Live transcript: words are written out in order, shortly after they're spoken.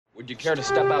Would you care to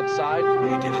step outside?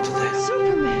 You did it today.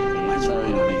 Superman. My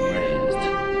sorry to be raised.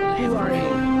 Who are you?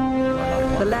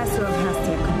 The lesser of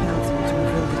Hastia compels me to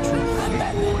reveal the truth. I'm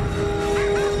Batman.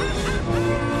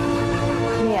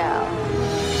 Meow.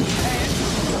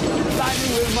 Light me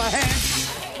with my hands.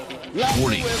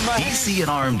 Warning, DC and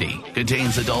RMD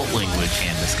contains adult language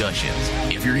and discussions.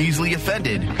 If you're easily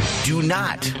offended, do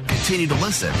not continue to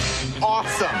listen.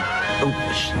 Awesome.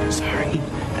 Oh, sorry.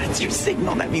 That's your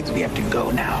signal. That means we have to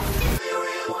go now.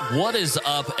 What is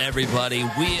up, everybody?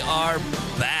 We are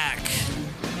back.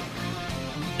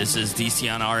 This is DC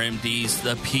on RMD's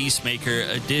The Peacemaker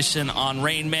edition on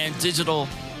Rain Man Digital.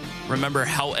 Remember,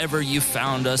 however you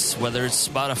found us, whether it's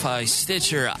Spotify,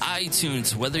 Stitcher,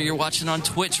 iTunes, whether you're watching on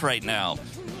Twitch right now,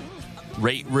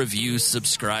 rate, review,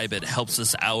 subscribe. It helps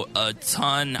us out a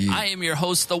ton. Yeah. I am your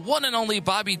host, the one and only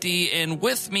Bobby D, and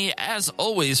with me, as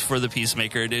always, for the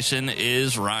Peacemaker edition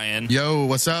is Ryan. Yo,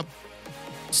 what's up?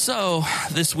 So,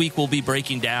 this week we'll be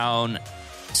breaking down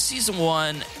Season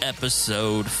 1,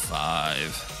 Episode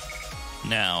 5.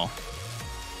 Now,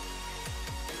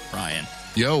 Ryan.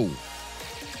 Yo.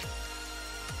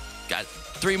 Got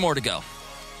 3 more to go.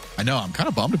 I know. I'm kind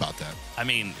of bummed about that. I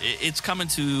mean, it's coming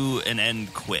to an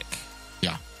end quick.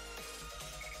 Yeah.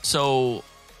 So,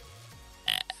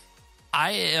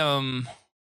 I am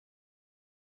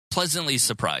pleasantly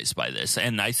surprised by this.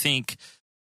 And I think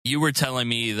you were telling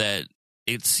me that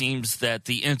it seems that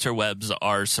the interwebs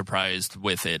are surprised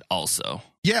with it also.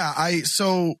 Yeah. I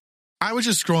was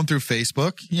just scrolling through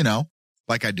Facebook,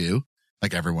 like I do,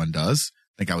 like everyone does.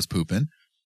 I think I was pooping.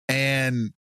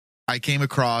 And I came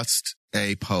across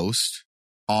a post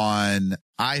on,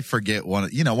 I forget one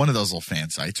of those little fan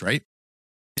sites, right?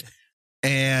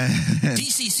 And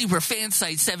DC Super Fan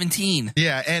Site 17.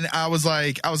 Yeah. And I was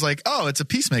like, oh, it's a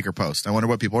Peacemaker post. I wonder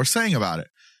what people are saying about it.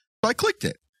 So I clicked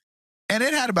it and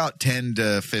it had about 10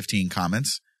 to 15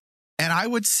 comments. And I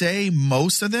would say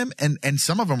most of them, and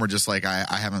some of them were just like, I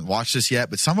haven't watched this yet,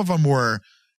 but some of them were,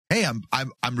 hey,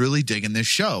 I'm really digging this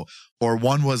show. Or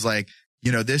one was like,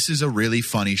 this is a really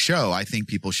funny show. I think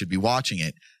people should be watching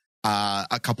it.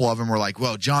 A couple of them were like,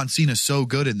 well, John Cena's so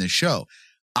good in this show.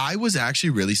 I was actually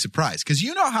really surprised because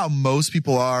you know how most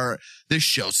people are. This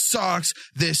show sucks.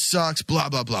 This sucks. Blah,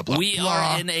 blah, blah, blah. We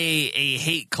are in a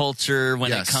hate culture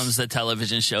when it comes to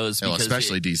television shows. Because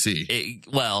especially DC.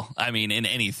 In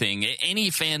anything. Any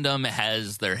fandom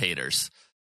has their haters.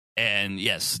 And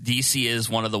yes, DC is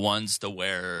one of the ones to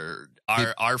where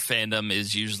our fandom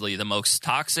is usually the most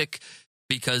toxic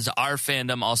because our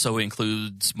fandom also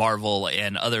includes Marvel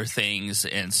and other things.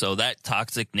 And so that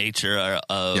toxic nature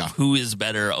of who is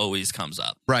better always comes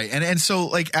up. Right. And so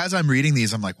like, as I'm reading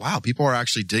these, I'm like, wow, people are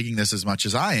actually digging this as much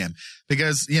as I am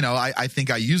because, I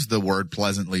think I used the word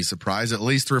pleasantly surprised at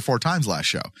least 3 or 4 times last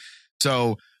show.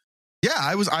 So yeah,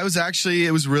 I was actually,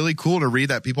 it was really cool to read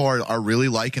that people are really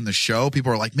liking the show.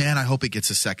 People are like, man, I hope it gets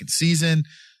a second season.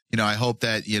 I hope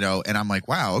that, and I'm like,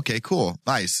 wow, okay, cool.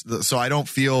 Nice. So I don't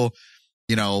feel,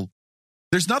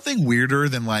 there's nothing weirder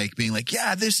than like being like,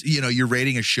 yeah, this, you're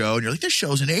rating a show and you're like, this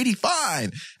show's an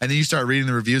 85. And then you start reading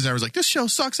the reviews and everyone's like, this show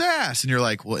sucks ass. And you're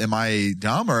like, well, am I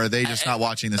dumb or are they just not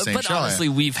watching the same show? But honestly,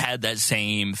 we've had that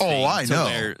same thing. Oh, I know.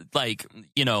 Where, like,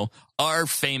 our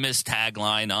famous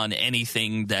tagline on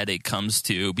anything that it comes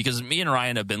to, because me and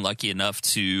Ryan have been lucky enough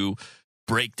to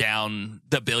break down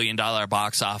the $1 billion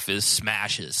box office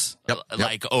smashes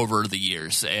like over the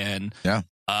years. And,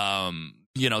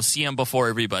 see them before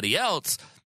everybody else.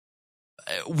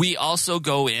 We also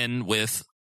go in with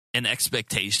an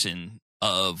expectation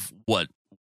of what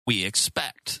we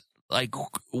expect. Like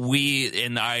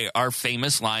our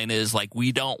famous line is like,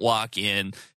 we don't walk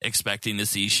in expecting to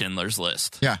see Schindler's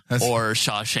List or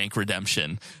Shawshank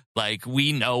Redemption. Like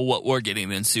we know what we're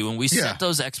getting into and we set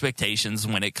those expectations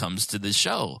when it comes to the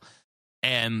show.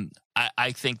 And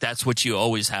I think that's what you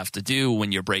always have to do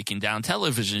when you're breaking down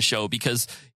television show, because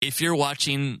if you're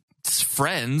watching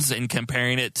Friends and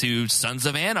comparing it to Sons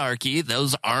of Anarchy,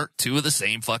 those aren't 2 of the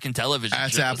same fucking television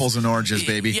shows. That's apples and oranges,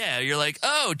 baby. Yeah, you're like,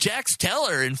 oh, Jax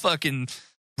Teller and fucking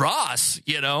Ross,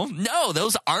 No,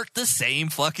 those aren't the same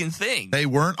fucking thing. They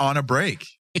weren't on a break.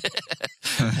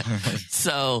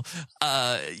 So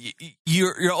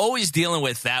you're always dealing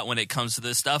with that when it comes to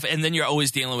this stuff, and then you're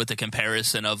always dealing with the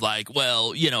comparison of like,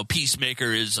 well,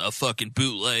 Peacemaker is a fucking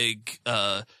bootleg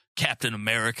Captain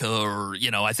America, or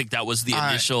I think that was the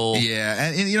initial.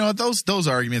 And those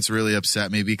arguments really upset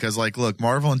me because like, look,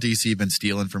 Marvel and DC have been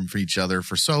stealing from each other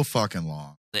for so fucking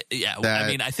long. Yeah, I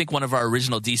mean, I think one of our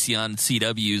original DC on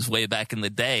CWs way back in the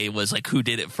day was like, who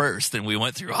did it first? And we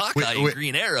went through Hawkeye and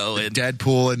Green Arrow and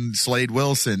Deadpool and Slade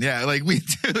Wilson. Yeah, like we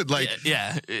did. Like,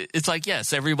 yeah, it's like,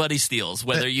 yes, everybody steals,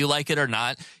 whether you like it or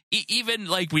not. Even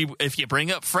like if you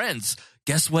bring up Friends,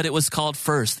 guess what it was called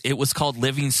first? It was called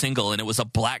Living Single, and it was a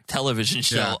black television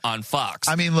show on Fox.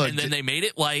 I mean, look, and then they made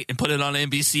it white and put it on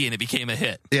NBC, and it became a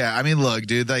hit. Yeah, I mean, look,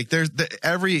 dude, like there's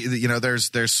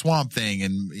there's Swamp Thing,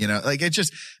 and like it's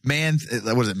just Man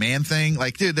Thing?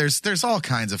 Like, dude, there's all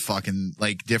kinds of fucking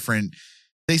like different.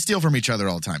 They steal from each other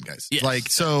all the time, guys. Yes. Like,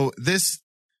 so this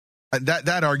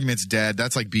that argument's dead.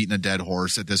 That's like beating a dead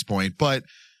horse at this point. But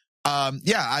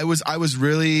yeah, I was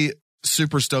really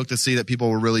super stoked to see that people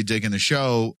were really digging the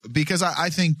show, because I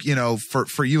think,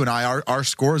 for you and I, our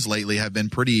scores lately have been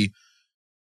pretty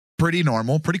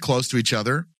normal, pretty close to each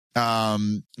other.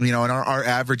 And our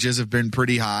averages have been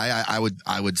pretty high.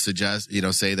 I would suggest,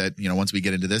 say that, once we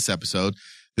get into this episode,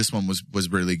 this one was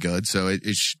really good. So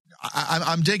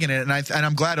I'm digging it. And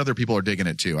I'm glad other people are digging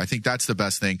it too. I think that's the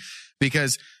best thing,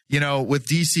 because, with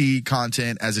DC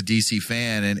content as a DC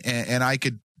fan, and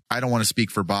I don't want to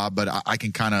speak for Bob, but I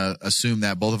can kind of assume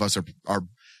that both of us are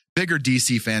bigger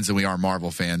DC fans than we are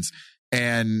Marvel fans.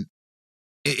 And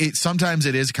sometimes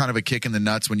it is kind of a kick in the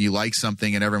nuts when you like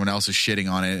something and everyone else is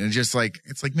shitting on it. And it's like,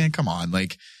 man, come on.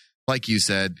 Like you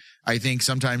said, I think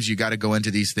sometimes you got to go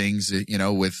into these things,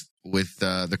 with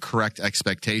the correct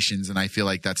expectations. And I feel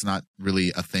like that's not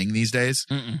really a thing these days.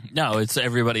 No, it's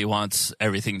everybody wants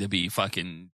everything to be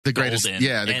fucking the greatest. golden,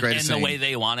 The greatest and thing. the way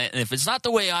they want it. And if it's not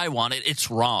the way I want it, it's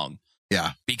wrong.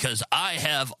 Yeah. Because I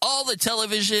have all the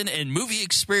television and movie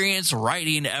experience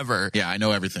writing ever. Yeah, I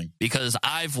know everything. Because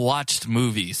I've watched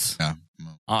movies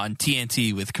on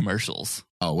TNT with commercials.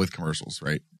 Oh, with commercials,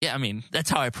 right? Yeah, I mean, that's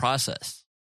how I process.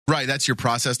 Right, that's your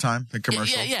process time, the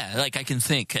commercial? Yeah. Like, I can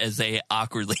think as they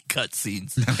awkwardly cut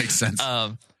scenes. That makes sense.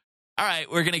 All right,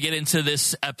 we're going to get into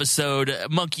this episode,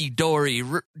 Monkey Dory,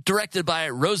 directed by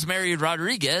Rosemary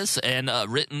Rodriguez and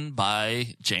written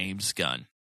by James Gunn.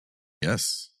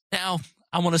 Yes. Now,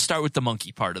 I want to start with the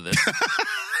monkey part of this.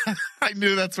 I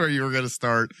knew that's where you were going to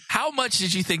start. How much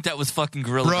did you think that was fucking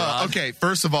Gorilla Grodd? Okay,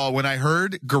 first of all, when I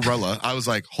heard Gorilla, I was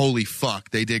like, holy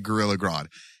fuck, they did Gorilla Grodd.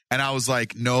 And I was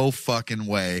like, no fucking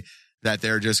way that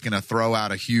they're just going to throw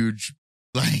out a huge,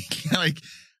 like,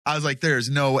 I was like, there's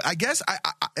no, I guess,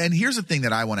 and here's the thing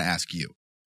that I want to ask you.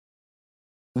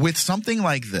 With something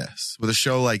like this, with a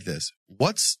show like this,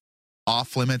 what's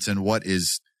off limits and what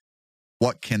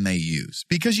can they use?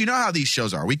 Because you know how these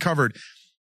shows are. We covered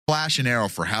Flash and Arrow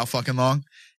for how fucking long?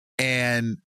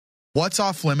 And what's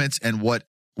off limits and what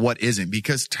isn't?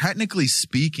 Because technically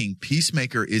speaking,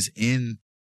 Peacemaker is in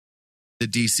the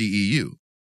DCEU,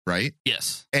 right?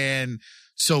 Yes. And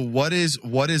so what is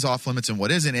off limits and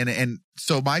what isn't? And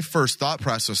so my first thought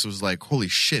process was like, holy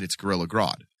shit, it's Gorilla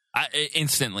Grodd.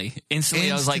 Instantly, I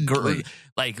was like,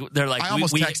 they're like, I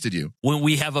almost texted you when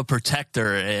we have a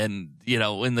protector, and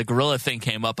when the gorilla thing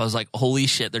came up, I was like, holy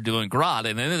shit, they're doing Grodd,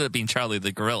 and it ended up being Charlie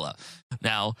the gorilla.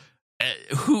 Now,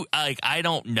 I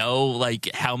don't know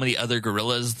how many other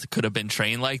gorillas could have been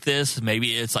trained like this.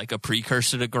 Maybe it's like a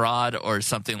precursor to Grodd or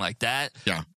something like that.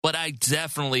 Yeah. But I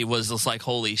definitely was just like,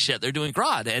 holy shit, they're doing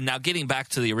Grodd. And now getting back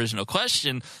to the original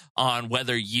question on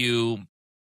whether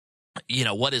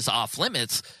what is off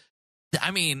limits.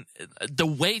 I mean, the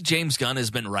way James Gunn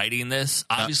has been writing this,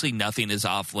 obviously nothing is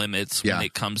off limits when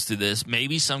it comes to this.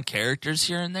 Maybe some characters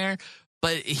here and there.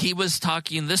 But he was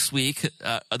talking this week's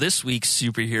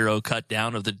superhero cut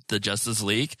down of the Justice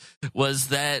League was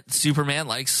that Superman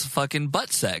likes fucking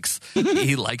butt sex.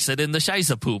 He likes it in the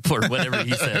scheisse poop or whatever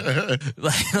he said.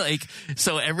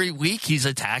 So every week he's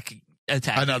attacking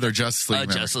another Justice League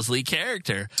Justice League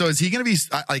character. So is he going to be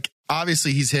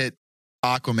obviously he's hit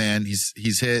Aquaman,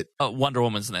 he's hit Wonder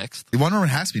Woman's next. Wonder Woman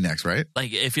has to be next, right?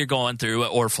 Like if you're going through it,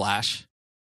 or Flash.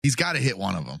 He's got to hit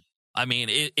one of them. I mean,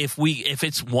 if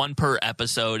it's one per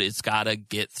episode, it's got to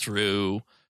get through.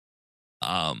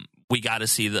 We got to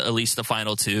see at least the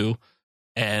final two,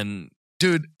 and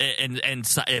dude, and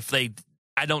if they,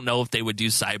 I don't know if they would do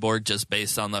Cyborg just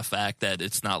based on the fact that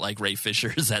it's not like Ray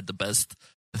Fisher's had the best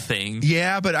thing.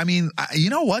 Yeah, but I mean, you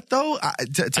know what though? I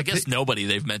guess nobody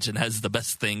they've mentioned has the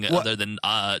best thing other than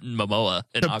Momoa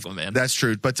and Aquaman. That's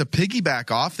true. But to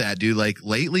piggyback off that, dude, like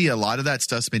lately, a lot of that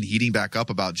stuff's been heating back up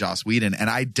about Joss Whedon, and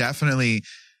I definitely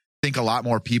think a lot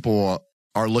more people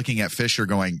are looking at Fisher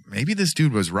going, maybe this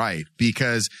dude was right,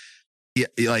 because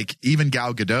like even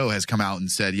Gal Gadot has come out and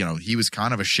said, he was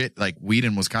kind of a shit, like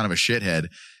Whedon was kind of a shithead,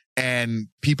 and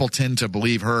people tend to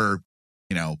believe her,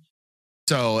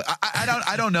 So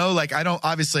I don't know. Like, I don't,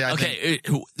 obviously I think.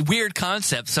 Weird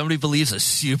concept. Somebody believes a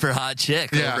super hot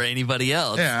chick over anybody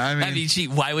else. Yeah. I mean,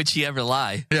 why would she ever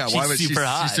lie? Yeah. She's why would super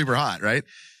hot. She's super hot, right?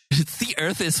 The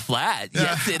earth is flat.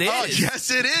 Yes, it is. Oh,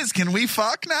 yes, it is. Can we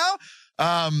fuck now?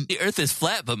 The earth is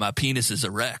flat, but my penis is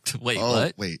erect. Wait,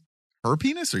 what? Wait, her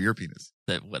penis or your penis?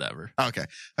 Whatever. Okay.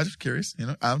 I was just curious.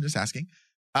 I'm just asking.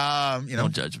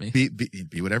 Don't judge me.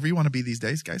 Be whatever you want to be these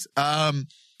days, guys.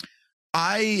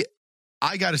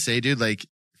 I gotta say, dude, like,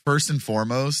 first and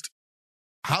foremost,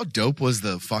 how dope was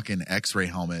the fucking X-ray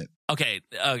helmet? Okay.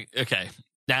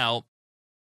 Now,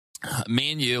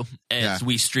 me and you, as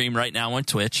we stream right now on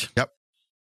Twitch. Yep.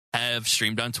 Have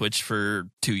streamed on Twitch for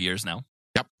 2 years now.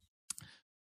 Yep.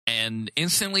 And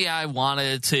instantly I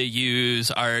wanted to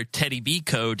use our Teddy B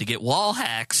code to get wall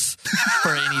hacks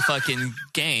for any fucking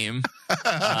game.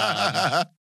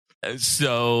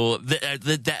 So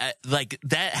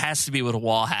that has to be what a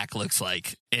wall hack looks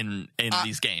like in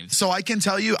these games. So I can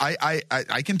tell you, I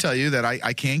can tell you that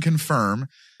I can confirm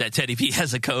that Teddy P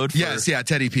has a code. Yes, yeah,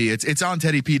 Teddy P. It's on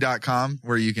teddyp.com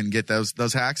where you can get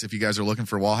those hacks if you guys are looking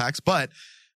for wall hacks. But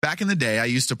back in the day, I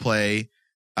used to play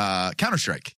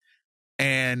Counter-Strike,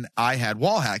 and I had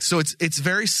wall hacks. So it's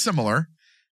very similar.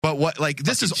 But what, like,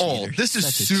 this is old. This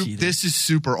is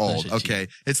super old. Okay.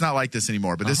 It's not like this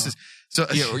anymore, but this is, so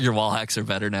your wall hacks are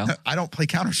better now. I don't play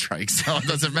Counter-Strike, so it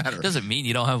doesn't matter. It doesn't mean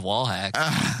you don't have wall hacks.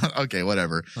 Okay,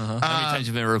 whatever. How many times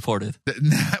have you been reported?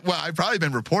 Well, I've probably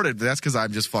been reported, but that's because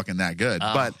I'm just fucking that good.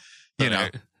 But,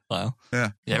 Well,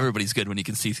 yeah, everybody's good when you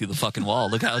can see through the fucking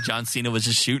wall. Look how John Cena was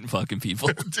just shooting fucking people.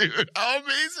 Dude, how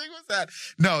amazing was that?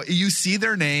 No, you see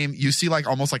their name, you see like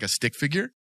almost like a stick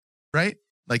figure, right?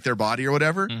 Like their body or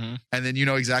whatever. Mm-hmm. And then you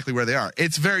know exactly where they are.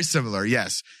 It's very similar.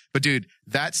 Yes. But dude,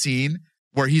 that scene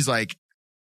where he's like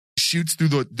shoots through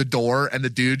the door and the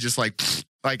dude just dude,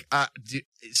 it's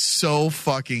so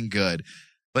fucking good.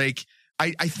 Like,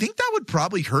 I think that would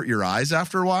probably hurt your eyes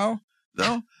after a while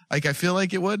though. Like, I feel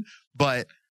like it would, but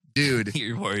dude,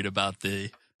 you're worried about long-term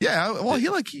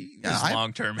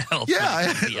health.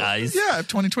 Yeah. The eyes. Yeah. I have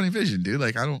 20/20 vision, dude.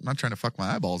 Like, I'm not trying to fuck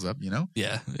my eyeballs up, you know?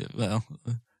 Yeah. Well,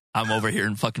 I'm over here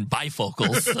in fucking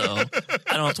bifocals, so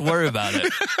I don't have to worry about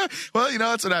it. Well,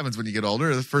 that's what happens when you get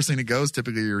older. The first thing that goes,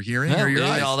 typically your hearing or your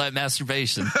eyes. All that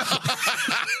masturbation.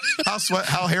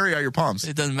 How hairy are your palms?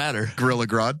 It doesn't matter. Gorilla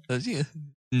Grodd?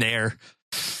 Nair.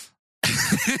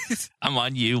 I'm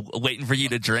on you, waiting for you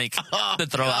to drink to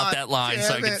throw out that line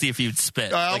so I can see if you'd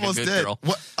spit. I like almost a good did. Girl.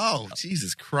 What? Oh,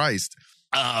 Jesus Christ.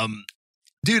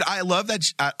 Dude, I love that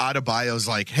Adebayo's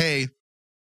like, hey,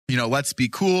 let's be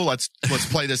cool. Let's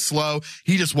play this slow.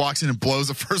 He just walks in and blows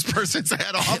the first person's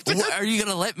head off. Are you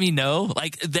going to let me know?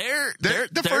 Like, their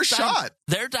first shot.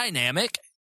 Their dynamic,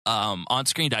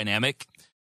 on-screen dynamic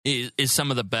is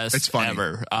some of the best it's funny.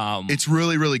 ever. It's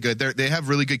really, really good. They have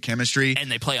really good chemistry. And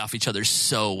they play off each other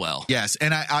so well. Yes.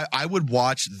 And I would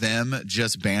watch them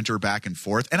just banter back and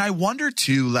forth. And I wonder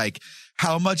too, like,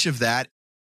 how much of that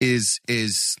is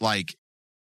like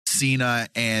Cena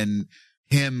and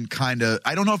him kind of,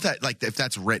 I don't know if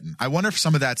that's written. I wonder if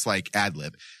some of that's like ad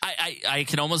lib. I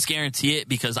can almost guarantee it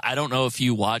because I don't know if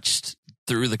you watched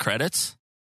through the credits.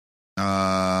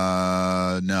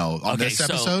 No. On this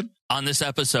episode? On this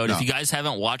episode, no. If you guys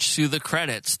haven't watched through the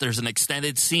credits, there's an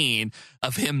extended scene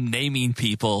of him naming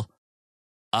people.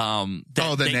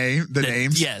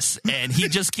 Names? Yes. And he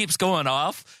just keeps going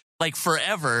off like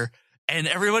forever. And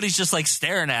everybody's just like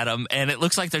staring at him, and it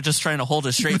looks like they're just trying to hold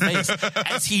a straight face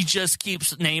as he just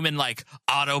keeps naming like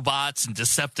Autobots and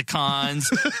Decepticons,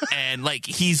 and like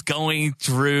he's going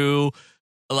through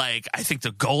like I think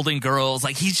the Golden Girls,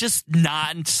 like he's just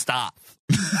nonstop,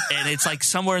 and it's like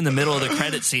somewhere in the middle of the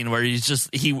credit scene where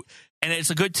and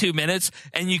it's a good 2 minutes,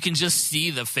 and you can just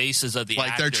see the faces of the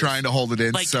actors. They're trying to hold it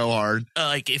in so hard.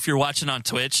 Like if you're watching on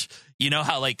Twitch. You know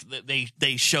how like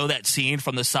they show that scene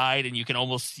from the side and you can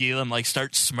almost see them like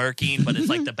start smirking, but it's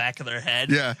like the back of their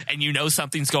head. Yeah. And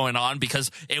something's going on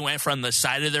because it went from the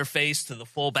side of their face to the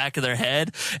full back of their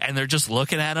head, and they're just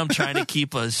looking at them trying to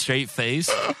keep a straight face.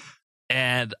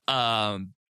 And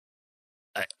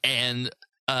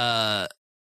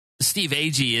Steve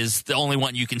Agee is the only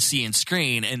one you can see in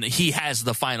screen, and he has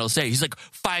the final say. He's like,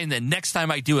 fine, then next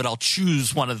time I do it, I'll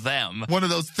choose one of them. One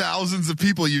of those thousands of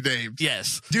people you named.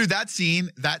 Yes. Dude, that scene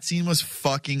was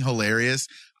fucking hilarious.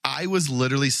 I was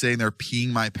literally sitting there peeing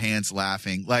my pants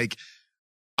laughing. Like,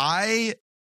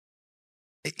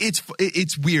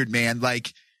 it's weird, man.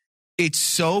 Like, it's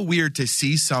so weird to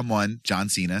see someone, John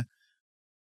Cena.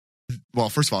 Well,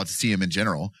 first of all, to see him in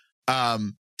general.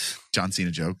 John Cena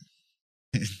joke.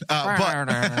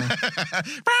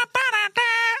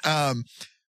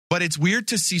 But it's weird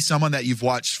to see someone that you've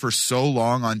watched for so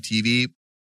long on TV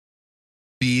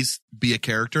be a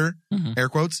character, air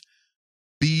quotes,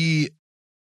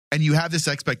 and you have this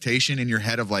expectation in your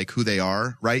head of like who they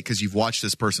are, right? Because you've watched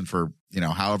this person for,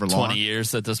 however long. 20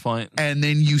 years at this point. And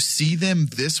then you see them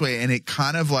this way, and it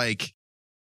kind of like,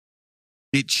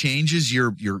 it changes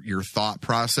your thought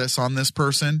process on this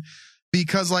person.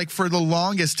 Because like for the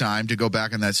longest time, to go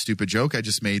back on that stupid joke I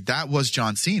just made, that was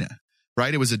John Cena,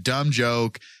 right? It was a dumb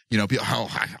joke. People,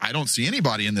 I don't see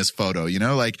anybody in this photo,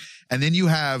 like, and then you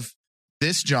have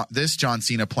this John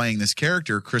Cena playing this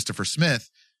character, Christopher Smith,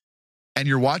 and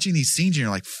you're watching these scenes and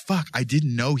you're like, fuck, I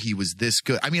didn't know he was this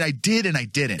good. I mean, I did and I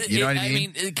didn't. You know what I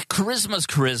mean? Charisma's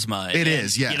charisma. It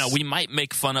is, yes. We might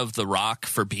make fun of The Rock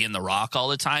for being The Rock all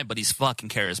the time, but he's fucking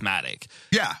charismatic.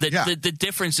 Yeah. The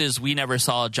difference is we never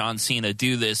saw John Cena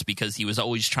do this because he was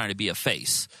always trying to be a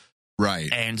face. Right.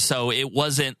 And so it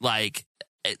wasn't like,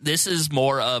 this is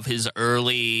more of his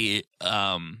early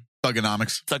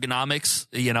Thugonomics.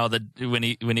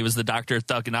 When he was the Doctor of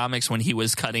Thugonomics, when he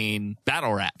was cutting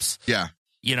battle raps. Yeah.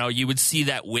 You would see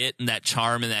that wit and that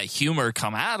charm and that humor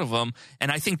come out of him.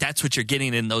 And I think that's what you're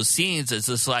getting in those scenes. It's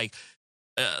just like,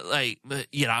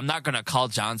 I'm not going to call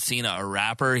John Cena a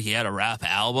rapper. He had a rap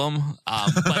album,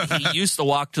 but he used to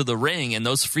walk to the ring and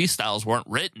those freestyles weren't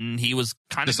written. He was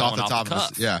kind of going off the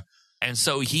cuff. Yeah. And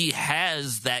so he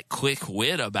has that quick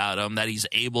wit about him that he's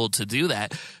able to do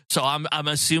that. So I'm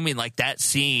assuming like that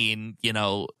scene,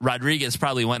 Rodriguez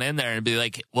probably went in there and be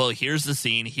like, well, here's the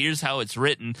scene. Here's how it's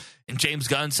written. And James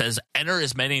Gunn says, enter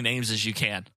as many names as you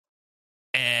can.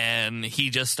 And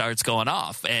he just starts going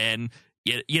off. And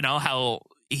you know how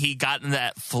he got in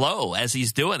that flow as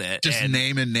he's doing it. Just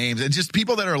naming names and just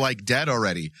people that are like dead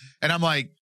already. And I'm like,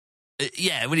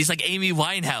 yeah, when he's like Amy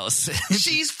Winehouse.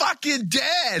 She's fucking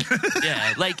dead.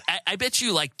 Yeah, like I bet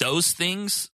you like those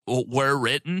things were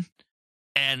written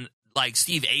and like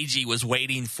Steve Agee was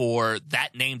waiting for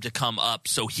that name to come up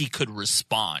so he could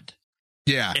respond.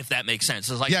 Yeah. If that makes sense.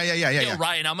 It's like, yeah.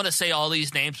 Ryan, I'm going to say all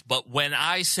these names, but when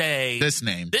I say this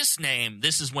name,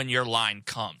 this is when your line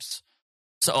comes.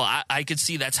 So I could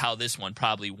see that's how this one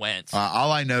probably went.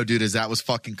 All I know, dude, is that was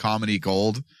fucking comedy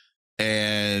gold.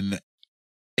 And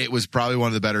it was probably one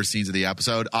of the better scenes of the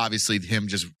episode. Obviously, him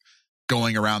just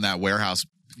going around that warehouse,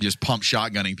 just pump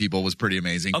shotgunning people was pretty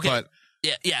amazing. Okay. But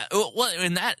yeah. Well,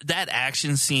 and that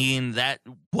action scene, that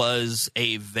was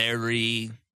a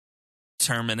very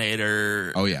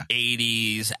Terminator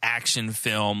 80s action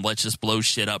film, let's just blow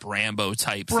shit up Rambo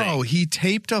type thing. Bro, he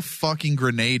taped a fucking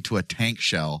grenade to a tank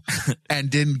shell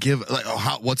and didn't give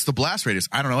what's the blast radius?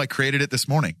 I don't know, I created it this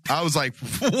morning. I was like,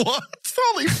 what?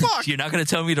 Holy fuck. You're not going to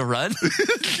tell me to run?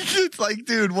 It's like,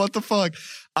 dude, what the fuck?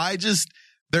 I just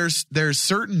there's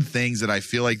certain things that I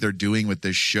feel like they're doing with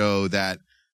this show that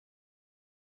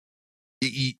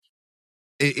it's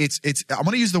I'm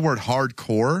going to use the word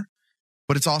hardcore,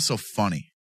 but it's also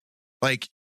funny. Like,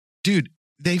 dude,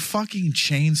 they fucking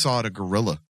chainsawed a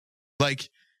gorilla. Like,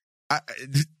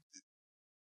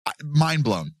 mind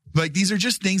blown. Like, these are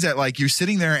just things that, like, you're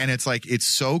sitting there and it's like, it's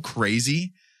so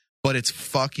crazy, but it's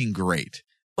fucking great.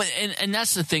 But and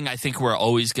that's the thing I think we're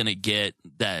always going to get,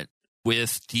 that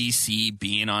with DC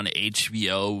being on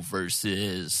HBO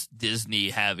versus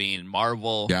Disney having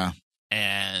Marvel. Yeah.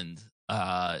 And,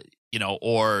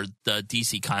 or the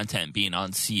DC content being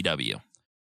on CW.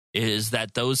 Is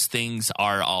that those things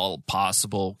are all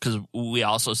possible because we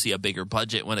also see a bigger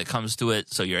budget when it comes to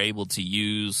it. So you're able to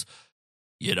use,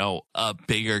 a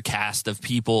bigger cast of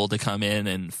people to come in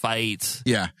and fight.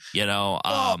 Yeah.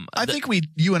 I think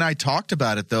you and I talked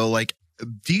about it though. Like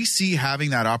DC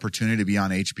having that opportunity to be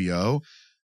on HBO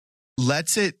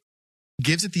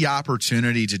gives it the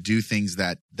opportunity to do things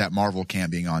that Marvel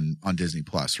can't, being on Disney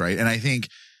Plus. Right. And I think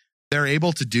they're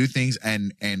able to do things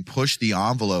and push the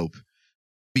envelope.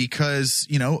 Because,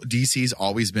 DC's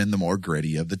always been the more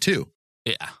gritty of the two.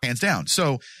 Yeah. Hands down.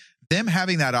 So them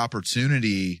having that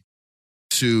opportunity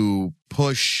to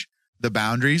push the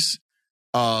boundaries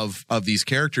of these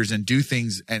characters and do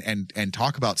things and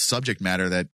talk about subject matter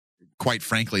that, quite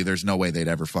frankly, there's no way they'd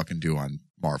ever fucking do on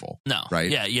Marvel. No.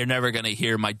 Right? Yeah, you're never going to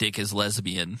hear my dick is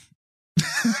lesbian,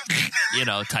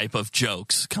 type of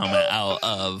jokes coming out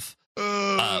of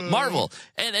Marvel.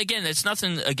 And again, it's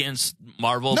nothing against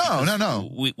Marvel. No.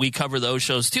 We cover those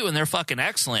shows too, and they're fucking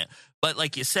excellent. But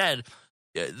like you said,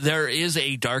 there is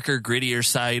a darker, grittier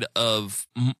side of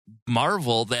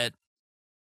Marvel that,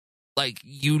 like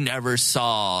you never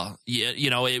saw.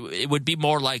 It would be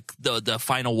more like the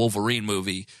final Wolverine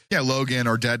movie. Yeah, Logan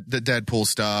or the Deadpool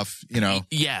stuff.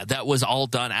 Yeah, that was all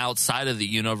done outside of the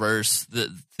universe, the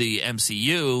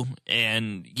MCU,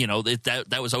 and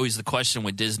that was always the question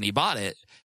when Disney bought it.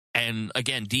 And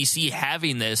again, DC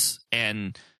having this,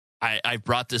 and I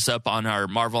brought this up on our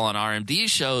Marvel and RMD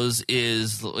shows,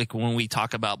 is like when we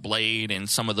talk about Blade and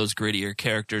some of those grittier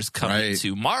characters coming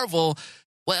to Marvel.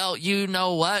 Well, you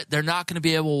know what? They're not going to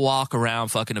be able to walk around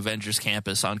fucking Avengers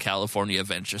Campus on California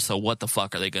Adventure. So what the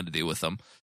fuck are they going to do with them?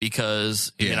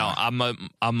 Because I'm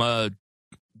a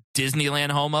Disneyland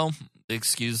homo.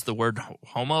 Excuse the word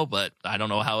homo, but I don't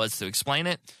know how else to explain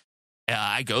it.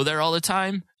 I go there all the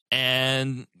time,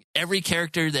 and every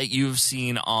character that you've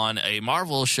seen on a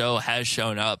Marvel show has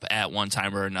shown up at one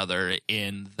time or another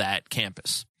in that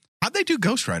campus. How'd they do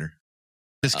Ghost Rider?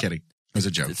 Just kidding. It was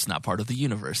a joke. It's not part of the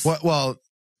universe.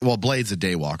 Well, Blade's a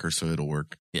daywalker, so it'll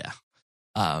work. Yeah.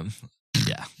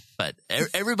 Yeah. But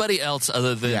everybody else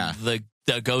other than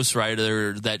the Ghost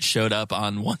Rider that showed up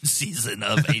on one season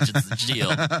of Agents of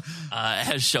S.H.I.E.L.D.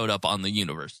 Has showed up on the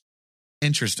universe.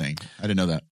 Interesting. I didn't know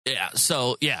that. Yeah.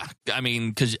 So, yeah.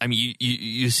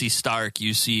 You see Stark,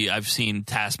 I've seen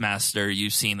Taskmaster,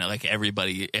 you've seen like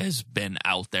everybody has been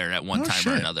out there at one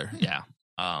time or another. Yeah.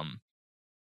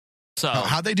 So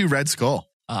how'd they do Red Skull?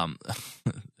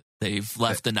 They've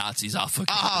left the Nazis off of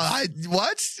campus.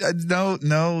 What?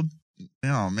 No.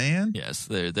 Oh, man. Yes,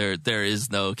 there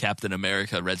is no Captain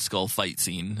America Red Skull fight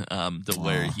scene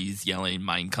where he's yelling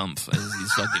Mein Kampf as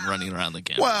he's fucking running around the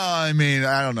campus. Well, I mean,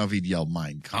 I don't know if he'd yell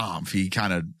Mein Kampf. He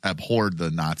kind of abhorred the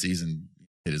Nazis and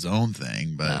did his own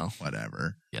thing, but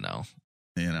whatever.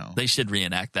 They should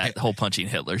reenact that whole punching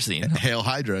Hitler scene. Hail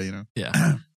Hydra,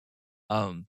 Yeah.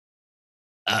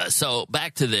 So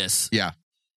back to this. Yeah.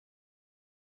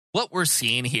 What we're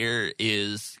seeing here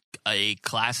is a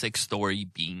classic story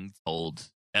being told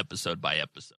episode by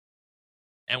episode.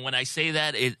 And when I say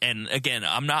that, and again,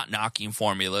 I'm not knocking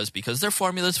formulas because they're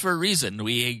formulas for a reason.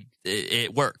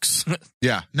 It works.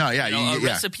 Yeah. No, yeah. A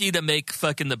recipe to make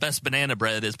fucking the best banana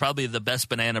bread is probably the best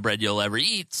banana bread you'll ever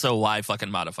eat. So why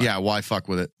fucking modify? Yeah. Why fuck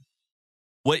with it?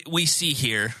 What we see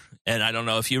here, and I don't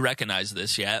know if you recognize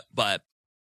this yet, but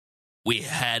we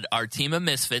had our team of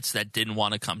misfits that didn't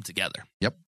want to come together.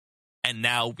 Yep. And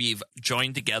now we've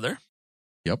joined together.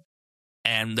 Yep.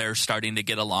 And they're starting to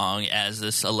get along as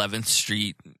this 11th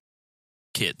Street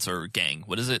kids or gang.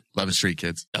 What is it? 11th Street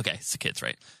kids. Okay, it's the kids,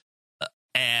 right?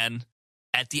 And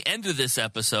at the end of this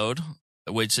episode,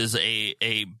 which is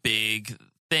a big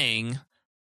thing,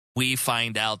 we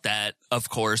find out that, of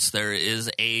course, there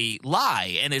is a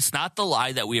lie. And it's not the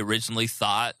lie that we originally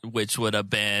thought, which would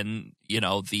have been,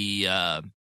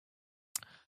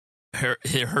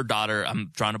 her daughter,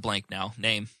 I'm drawing a blank now.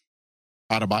 Name.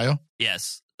 Adebayo?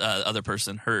 Yes. Other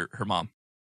person. Her mom.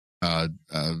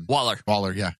 Waller.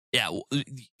 Waller, yeah. Yeah.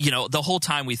 The whole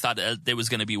time we thought there was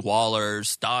going to be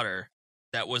Waller's daughter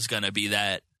that was going to be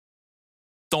that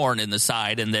thorn in the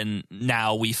side. And then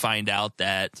now we find out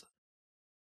that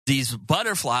these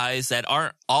butterflies that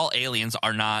aren't all aliens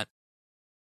are not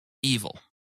evil.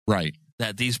 Right.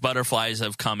 That these butterflies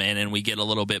have come in, and we get a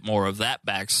little bit more of that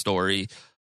backstory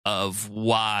of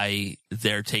why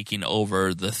they're taking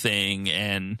over the thing.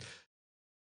 And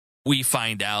we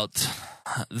find out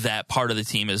that part of the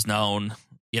team is known,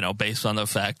 based on the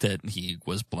fact that he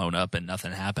was blown up and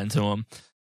nothing happened to him.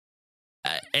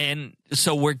 And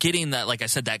so we're getting that, like I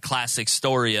said, that classic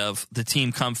story of the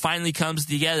team finally comes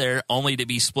together only to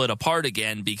be split apart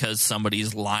again because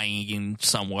somebody's lying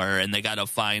somewhere and they got to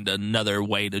find another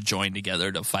way to join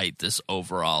together to fight this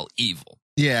overall evil.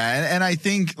 Yeah. And I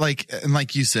think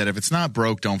like you said, if it's not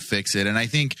broke, don't fix it. And I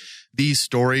think these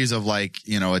stories of a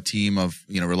team of,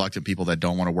 reluctant people that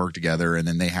don't want to work together. And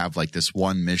then they have like this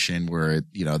one mission where it,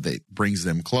 they brings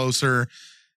them closer.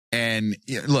 And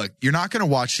look, you're not going to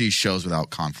watch these shows without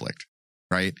conflict,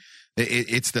 right?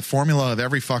 It's the formula of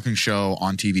every fucking show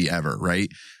on TV ever,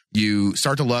 right? You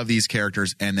start to love these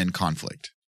characters and then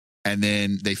conflict. And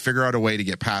then they figure out a way to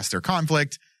get past their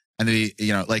conflict. And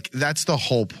that's the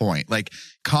whole point. Like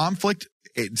conflict,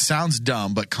 it sounds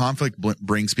dumb, but conflict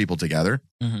brings people together.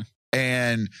 Mm-hmm.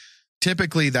 And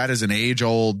typically that is an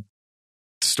age-old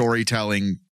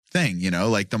storytelling thing,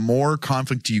 like the more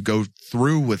conflict you go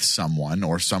through with someone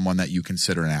or someone that you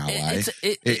consider an ally,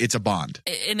 it's a bond.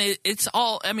 And it's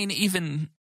all, even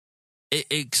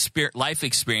life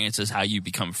experience is how you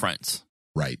become friends.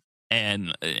 Right.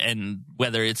 And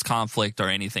whether it's conflict or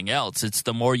anything else, it's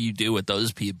the more you do with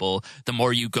those people, the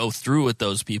more you go through with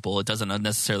those people. It doesn't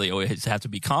necessarily always have to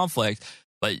be conflict,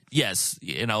 but yes,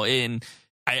 and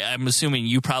I'm assuming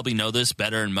you probably know this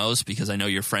better than most because I know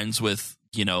you're friends with,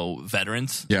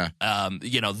 veterans. Yeah.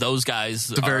 Those guys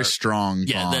it's a very strong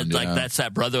bond, that's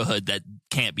that brotherhood that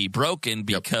can't be broken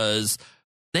because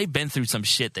they've been through some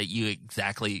shit that you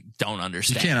exactly don't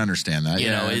understand. You can't understand that.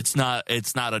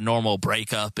 It's not a normal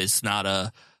breakup. It's not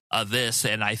a this.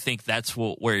 And I think that's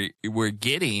what we're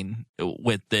getting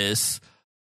with this.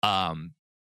 And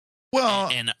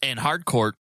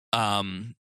Hardcourt,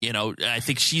 I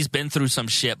think she's been through some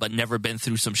shit, but never been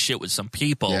through some shit with some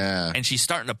people. Yeah. And she's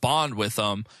starting to bond with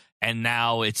them. And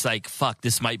now it's like, fuck,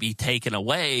 this might be taken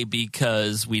away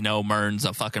because we know Mern's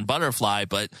a fucking butterfly,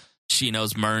 but she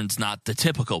knows Mern's not the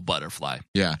typical butterfly.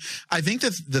 Yeah. I think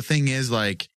that the thing is,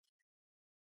 like,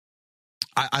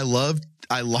 I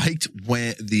liked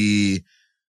when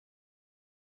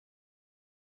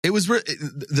it was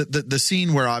the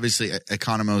scene where obviously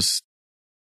Economos,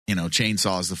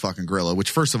 chainsaws the fucking gorilla,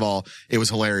 which first of all, it was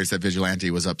hilarious that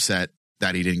Vigilante was upset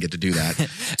that he didn't get to do that.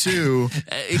 Two,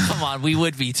 come on, we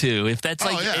would be too. If that's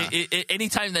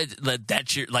anytime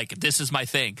that's your, like, this is my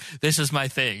thing,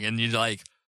 and you're like,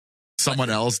 someone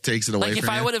else takes it away like from if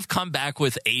you. I would have come back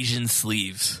with Asian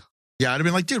sleeves. Yeah, I'd have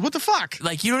been like, dude, what the fuck?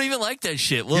 Like, you don't even like that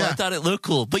shit. Well, I thought it looked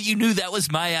cool, but you knew that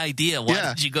was my idea. Why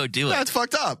did you go do it? That's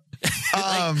fucked up.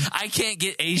 I can't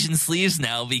get Asian sleeves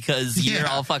now because you're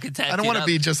all fucking tattooed. I don't want to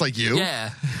be just like you. Yeah.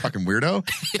 Fucking weirdo.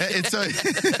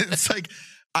 It's like,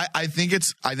 I think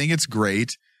it's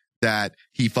great that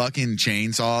he fucking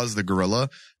chainsaws the gorilla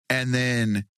and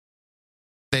then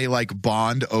they like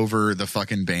bond over the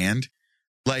fucking band.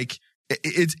 Like,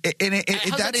 how's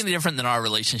that any different than our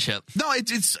relationship? No,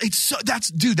 it's so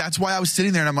that's why I was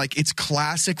sitting there and I'm like, it's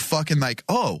classic fucking like,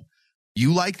 oh,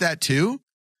 you like that too?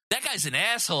 That guy's an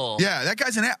asshole. Yeah, that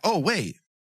guy's oh, wait,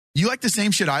 you like the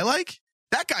same shit I like?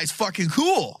 That guy's fucking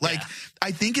cool. Like,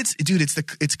 I think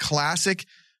it's classic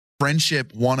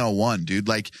friendship 101, dude.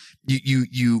 Like,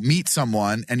 you meet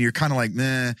someone and you're kind of like,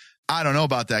 nah, I don't know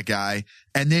about that guy.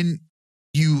 And then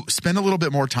you spend a little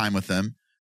bit more time with them.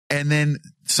 And then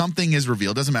something is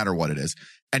revealed, doesn't matter what it is.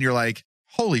 And you're like,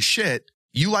 holy shit,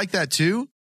 you like that too?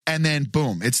 And then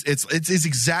boom, it's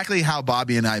exactly how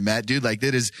Bobby and I met, dude. Like,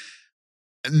 that is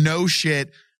no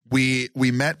shit. We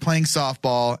met playing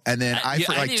softball, and then I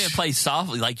didn't even play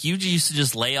softball. Like, you used to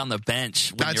just lay on the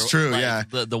bench. When that's true. Like, yeah.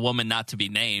 The woman not to be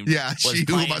named. Yeah. She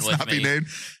who must not be named.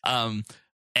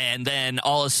 And then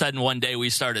all of a sudden one day we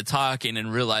started talking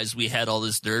and realized we had all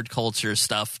this nerd culture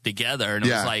stuff together. And it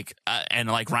was like,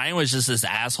 Ryan was just this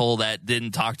asshole that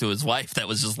didn't talk to his wife that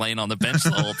was just laying on the bench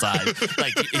the whole time.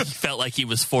 Like, he felt like he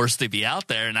was forced to be out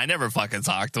there, and I never fucking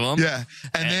talked to him. Yeah.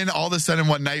 And then all of a sudden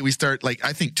one night we start, like,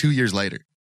 I think 2 years later.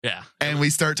 Yeah. And we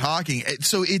start talking.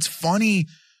 So it's funny,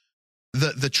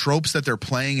 the tropes that they're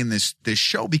playing in this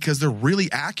show, because they're really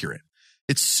accurate.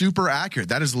 It's super accurate.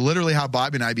 That is literally how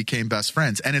Bobby and I became best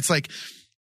friends. And it's like,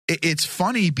 it's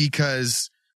funny because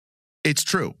it's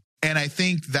true. And I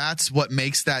think that's what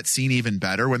makes that scene even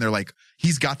better when they're like,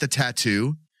 he's got the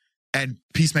tattoo and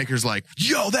Peacemaker's like,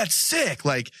 yo, that's sick.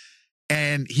 Like,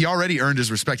 and he already earned his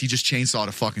respect. He just chainsawed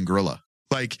a fucking gorilla.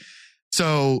 Like,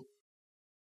 so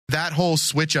that whole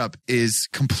switch up is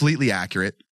completely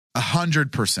accurate.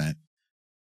 100%.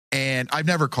 And I've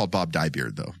never called Bob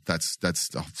Diebeard, though. That's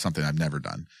something I've never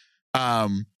done.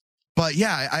 But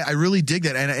yeah, I really dig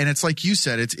that. And it's like you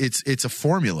said, it's a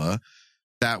formula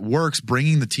that works,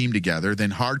 bringing the team together.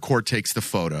 Then Hardcourt takes the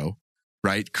photo,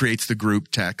 right? Creates the group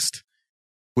text,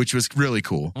 which was really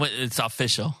cool. It's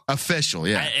official. Official,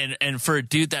 yeah. And for a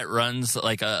dude that runs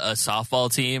like a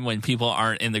softball team, when people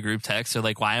aren't in the group text, they're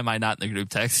like, why am I not in the group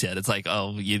text yet? It's like,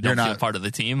 oh, you don't feel part of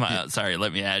the team? Sorry,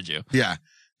 let me add you. Yeah.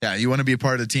 Yeah, you want to be a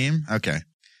part of the team? Okay.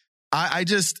 I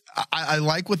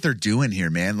like what they're doing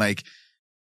here, man. Like,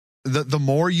 the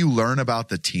more you learn about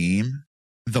the team,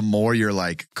 the more you're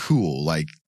like, cool. Like,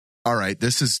 all right,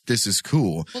 this is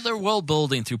cool. Well, they're world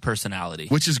building through personality,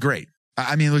 which is great.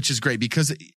 I mean, which is great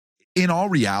because in all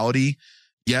reality,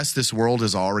 yes, this world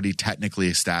is already technically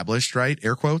established, right?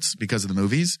 Air quotes, because of the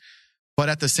movies. But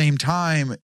at the same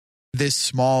time, this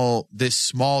small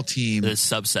team, this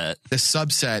subset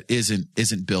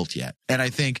isn't built yet. And I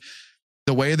think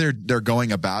the way they're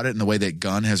going about it and the way that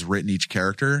Gunn has written each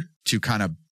character to kind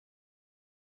of,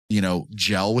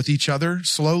 gel with each other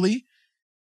slowly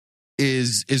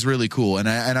is really cool. And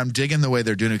I'm digging the way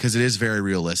they're doing it because it is very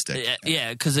realistic.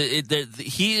 Yeah. Cause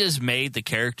he has made the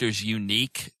characters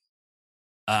unique.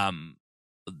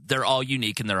 They're all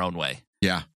unique in their own way.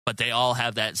 Yeah. But they all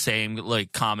have that same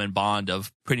like common bond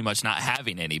of pretty much not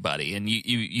having anybody. And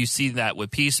you see that with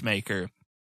Peacemaker.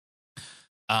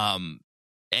 And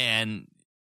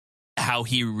how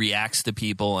he reacts to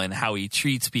people and how he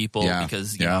treats people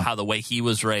because you know how the way he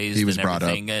was raised he was and brought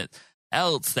everything up.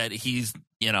 Else that he's,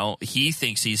 you know, he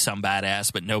thinks he's some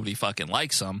badass, but nobody fucking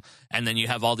likes him. And then you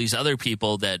have all these other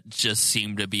people that just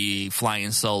seem to be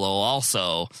flying solo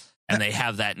also, and they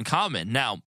have that in common.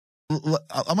 Now, I'm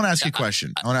going to ask you a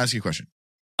question.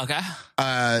 Okay.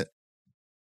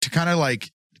 To kind of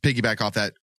like piggyback off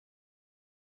that,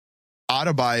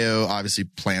 Adebayo obviously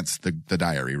plants the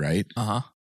diary, right? Uh-huh.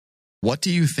 What do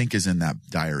you think is in that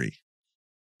diary?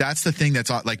 That's the thing that's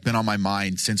like been on my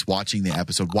mind since watching the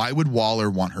episode. Why would Waller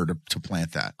want her to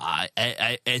plant that?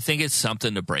 I think it's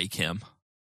something to break him.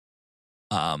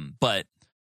 But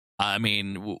I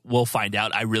mean, we'll find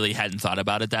out. I really hadn't thought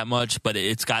about it that much, but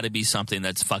it's got to be something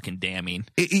that's fucking damning.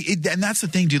 And that's the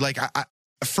thing, dude. Like,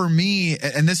 for me,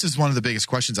 and this is one of the biggest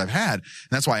questions I've had, and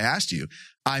that's why I asked you.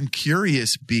 I'm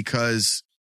curious because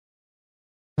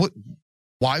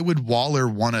why would Waller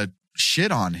want to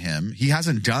shit on him? He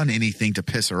hasn't done anything to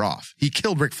piss her off. He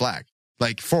killed Rick Flag,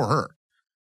 like, for her.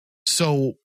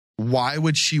 So why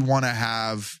would she want to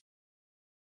have...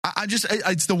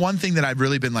 it's the one thing that I've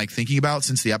really been like thinking about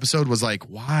since the episode was like,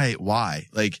 why?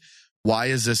 Like, why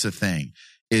is this a thing?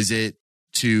 Is it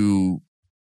to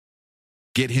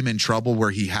get him in trouble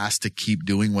where he has to keep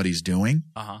doing what he's doing?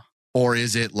 Uh-huh. Or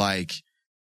is it like,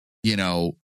 you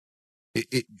know,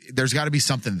 there's got to be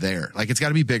something there. Like, it's got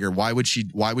to be bigger. Why would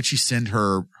she send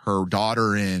her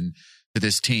daughter in to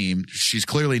this team? She's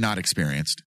clearly not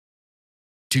experienced,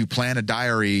 to plant a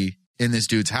diary in this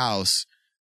dude's house.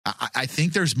 I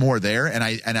think there's more there.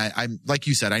 And I'm like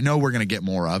you said, I know we're going to get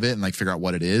more of it and like figure out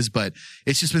what it is, but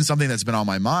it's just been something that's been on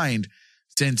my mind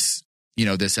since, you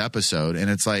know, this episode. And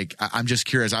it's like, I'm just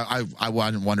curious. I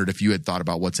wondered if you had thought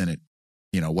about what's in it,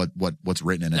 you know, what's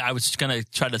written in it. I was going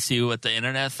to try to see what the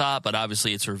internet thought, but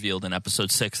obviously it's revealed in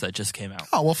episode 6 that just came out.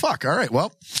 Oh, well, fuck. All right.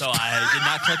 Well, so I did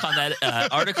not click on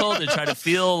that article to try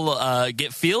to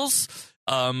get feels.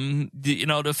 You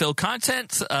know, to fill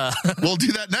content. We'll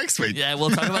do that next week. Yeah, we'll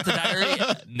talk about the diary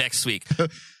next week.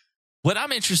 What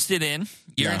I'm interested in,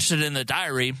 you're interested in the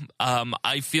diary.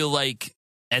 I feel like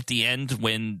at the end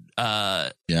when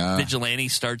Vigilante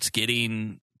starts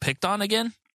getting picked on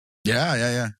again.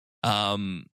 Yeah.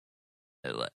 Do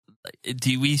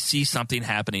we see something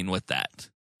happening with that?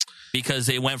 Because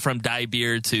they went from dye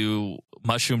beard to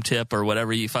mushroom tip or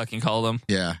whatever you fucking call them.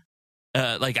 Yeah.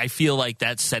 Like, I feel like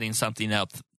that's setting something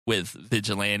up with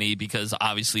Vigilante because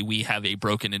obviously we have a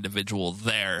broken individual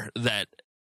there that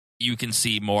you can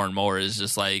see more and more is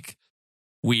just like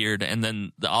weird. And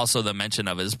then also the mention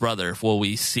of his brother. Will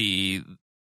we see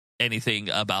anything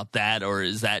about that, or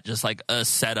is that just like a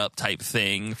setup type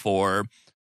thing for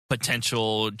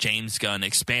potential James Gunn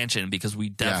expansion? Because we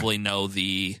definitely know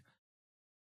the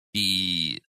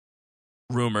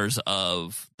rumors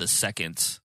of the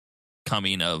second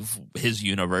coming of his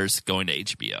universe going to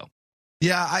HBO.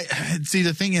 Yeah, I see.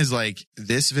 The thing is, like,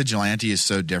 this Vigilante is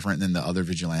so different than the other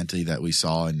Vigilante that we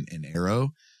saw in Arrow,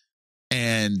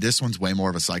 and this one's way more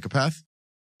of a psychopath.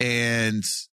 And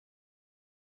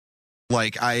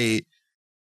like, I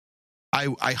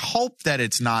hope that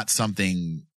it's not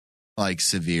something like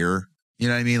severe. You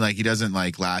know what I mean? Like, he doesn't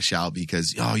like lash out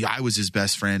because, oh yeah, I was his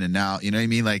best friend, and now, you know what I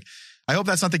mean? Like, I hope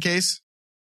that's not the case,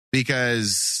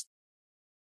 because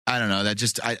I don't know. That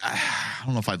just I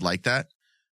don't know if I'd like that.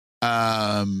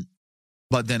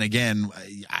 But then again,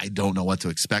 I don't know what to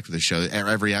expect with the show.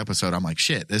 Every episode, I'm like,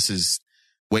 shit, this is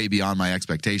way beyond my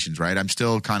expectations, right? I'm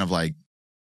still kind of like,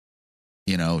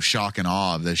 you know, shock and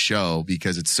awe of this show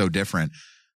because it's so different.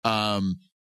 Yeah,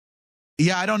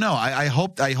 I don't know. I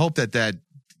hope that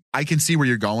I can see where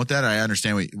you're going with that. I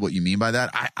understand what you mean by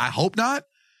that. I hope not,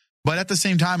 but at the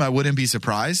same time, I wouldn't be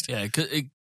surprised. Yeah,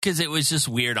 because it was just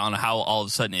weird on how all of a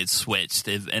sudden it switched.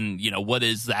 And, you know, what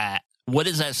is that? What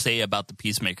does that say about the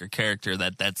Peacemaker character?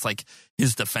 That's like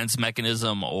his defense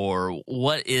mechanism, or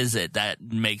what is it that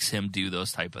makes him do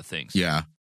those type of things? Yeah.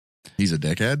 He's a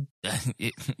dickhead.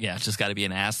 Yeah, it's just got to be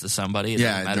an ass to somebody. It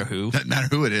doesn't matter who. Doesn't matter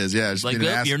who it is. Yeah. It's like,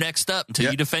 you're next up until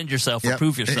you defend yourself or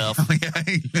prove yourself.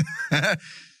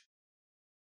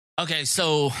 Okay,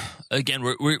 so again,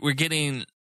 we're getting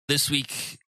this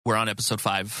week. We're on episode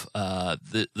 5.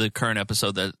 The current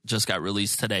episode that just got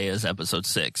released today is episode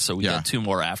 6. So we got 2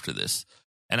 more after this.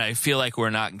 And I feel like we're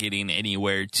not getting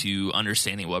anywhere to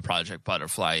understanding what Project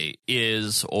Butterfly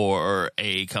is or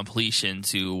a completion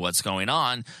to what's going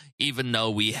on, even though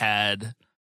we had,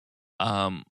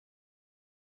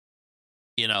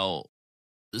 you know,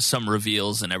 some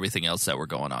reveals and everything else that were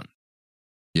going on.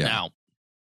 Yeah. Now,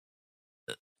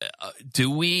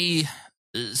 do we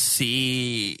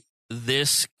see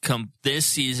this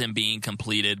season being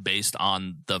completed based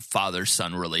on the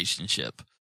father-son relationship.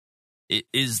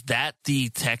 Is that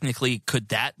could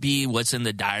that be what's in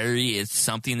the diary? It's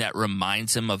something that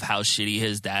reminds him of how shitty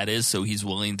his dad is, so he's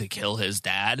willing to kill his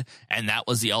dad, and that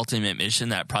was the ultimate mission,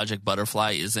 that Project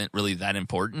Butterfly isn't really that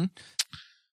important?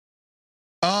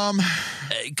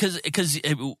 Because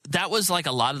that was like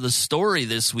a lot of the story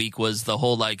this week was the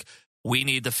whole, like, we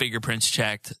need the fingerprints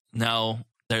checked. No,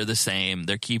 they're the same.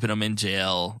 They're keeping them in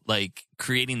jail, like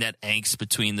creating that angst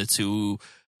between the two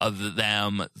of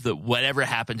them. Whatever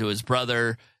happened to his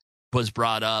brother was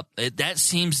brought up. That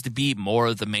seems to be more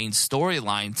of the main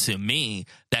storyline to me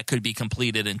that could be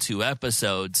completed in 2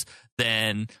 episodes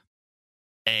than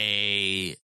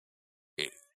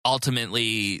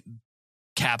ultimately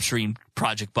capturing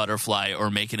Project Butterfly or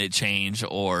making it change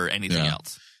or anything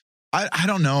else. I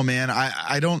don't know, man.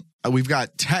 I don't. We've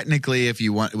got technically, if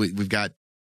you want, we've got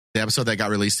the episode that got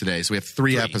released today, so we have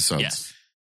 3 episodes. Yes.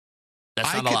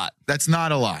 That's not a lot. That's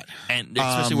not a lot. And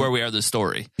especially where we are the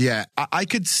story. Yeah. I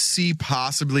could see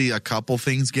possibly a couple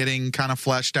things getting kind of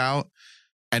fleshed out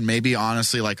and maybe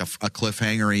honestly like a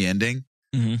cliffhanger-y ending.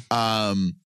 Mm-hmm.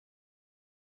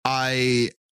 I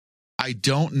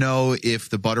don't know if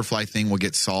the butterfly thing will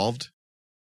get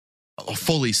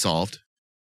fully solved.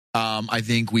 I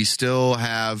think we still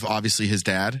have obviously his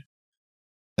dad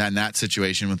and that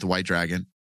situation with the white dragon.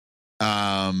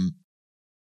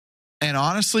 And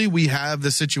honestly, we have the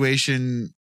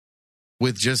situation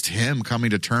with just him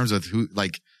coming to terms with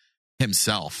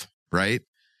himself, right?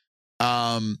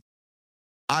 I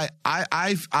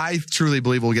truly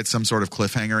believe we'll get some sort of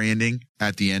cliffhanger ending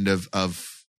at the end of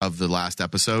the last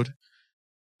episode.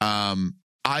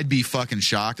 I'd be fucking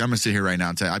shocked. I'm gonna sit here right now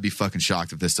and tell you, I'd be fucking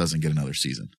shocked if this doesn't get another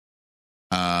season.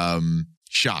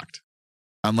 Shocked,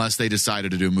 unless they decided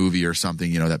to do a movie or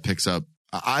something, that picks up.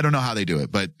 I don't know how they do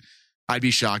it, but I'd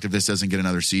be shocked if this doesn't get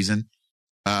another season,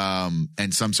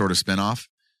 and some sort of spinoff.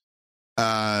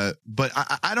 But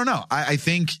I don't know. I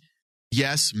think,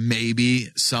 yes, maybe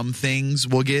some things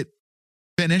will get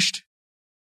finished,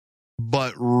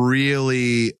 but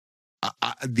really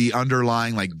the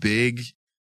underlying big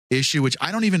issue, which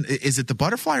I don't even, is it the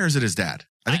butterfly or is it his dad?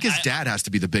 I think his dad has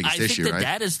to be the biggest issue, right? I think the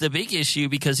dad is the big issue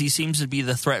because he seems to be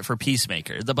the threat for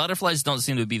Peacemaker. The butterflies don't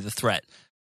seem to be the threat.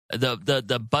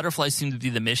 The butterflies seem to be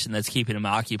the mission that's keeping him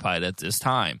occupied at this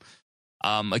time.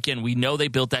 Again, we know they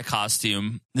built that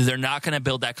costume. They're not going to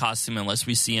build that costume unless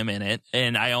we see him in it.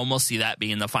 And I almost see that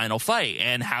being the final fight.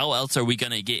 And how else are we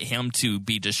going to get him to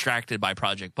be distracted by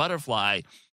Project Butterfly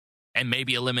and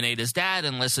maybe eliminate his dad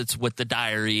unless it's with the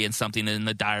diary and something in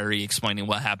the diary explaining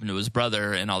what happened to his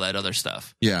brother and all that other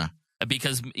stuff. Yeah.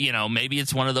 Because, maybe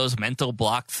it's one of those mental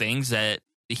block things that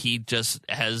he just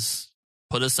has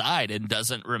put aside and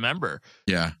doesn't remember.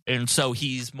 Yeah. And so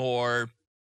he's more,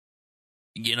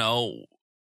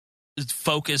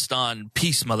 focused on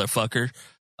peace, motherfucker,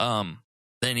 than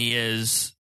he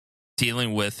is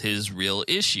dealing with his real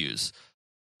issues.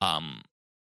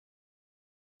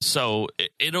 So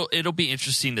it'll be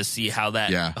interesting to see how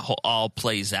that all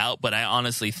plays out. But I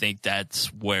honestly think that's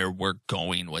where we're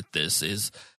going with this,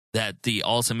 is that the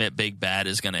ultimate big bad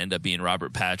is going to end up being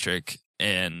Robert Patrick,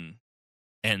 and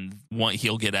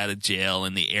he'll get out of jail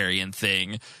and the Aryan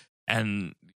thing,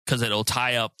 and because it'll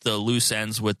tie up the loose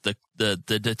ends with the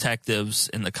detectives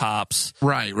and the cops.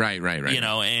 Right.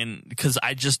 And because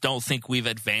I just don't think we've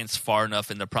advanced far enough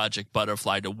into Project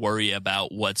Butterfly to worry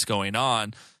about what's going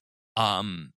on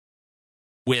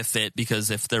with it,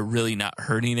 because if they're really not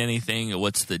hurting anything,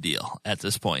 what's the deal at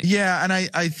this point? Yeah, and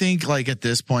I think at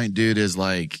this point, dude, is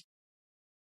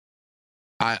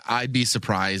I'd be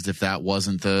surprised if that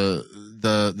wasn't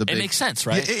the big... It makes sense,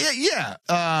 right?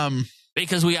 Yeah.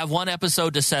 Because we have one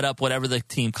episode to set up whatever the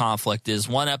team conflict is,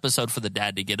 one episode for the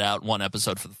dad to get out, one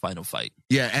episode for the final fight.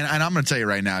 Yeah, and I'm going to tell you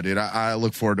right now, dude, I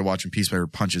look forward to watching Peacemaker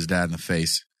punch his dad in the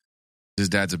face. His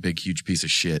dad's a big, huge piece of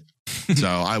shit. So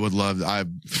I would love...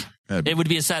 it would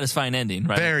be a satisfying ending,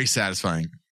 right? Very satisfying.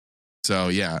 So,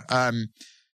 yeah.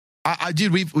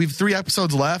 Dude, we've 3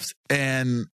 episodes left,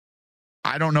 and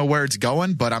I don't know where it's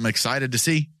going, but I'm excited to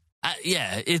see.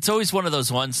 Yeah, it's always one of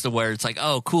those ones to where it's like,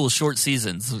 oh, cool, short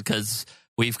seasons, because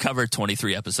we've covered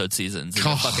 23 episode seasons. It's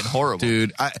fucking horrible.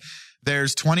 Dude,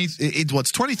 there's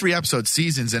 23 episode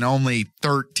seasons and only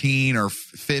 13 or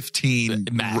 15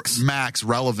 max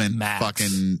relevant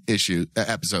fucking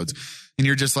episodes. And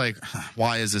you're just like,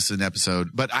 why is this an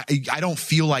episode? But I don't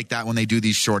feel like that when they do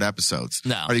these short episodes.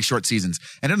 No. Or these short seasons.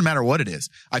 And it doesn't matter what it is.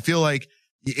 I feel like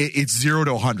it's 0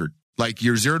 to 100. Like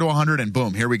you're 0 to 100 and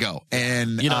boom, here we go.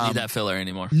 And you don't need that filler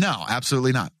anymore. No,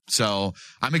 absolutely not. So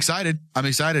I'm excited. I'm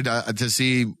excited to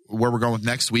see where we're going with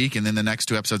next week and then the next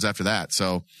 2 episodes after that.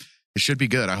 So it should be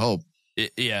good. I hope.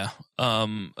 Yeah.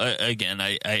 Again,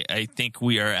 I think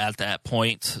we are at that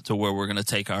point to where we're going to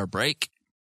take our break.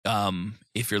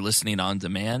 If you're listening on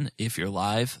demand, if you're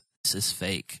live, this is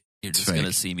fake. You're just going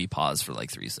to see me pause for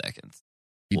like 3 seconds.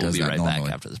 We'll be right back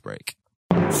after this break.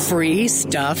 Free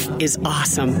stuff is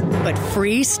awesome, but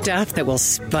free stuff that will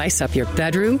spice up your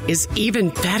bedroom is even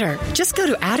better. Just go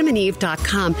to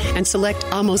adamandeve.com and select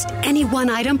almost any one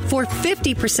item for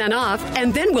 50% off,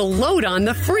 and then we'll load on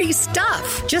the free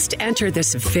stuff. Just enter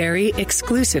this very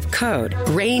exclusive code,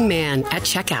 RAINMAN, at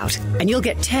checkout, and you'll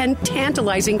get 10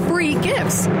 tantalizing free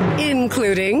gifts,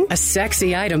 including a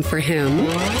sexy item for him,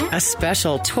 a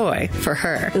special toy for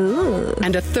her,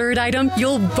 and a third item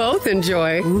you'll both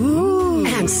enjoy.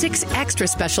 And 6 extra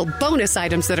special bonus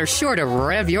items that are sure to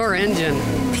rev your engine,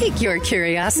 pique your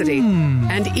curiosity,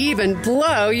 and even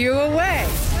blow you away.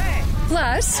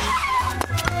 Plus,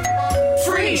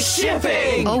 free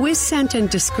shipping! Always sent in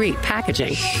discreet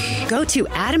packaging. Go to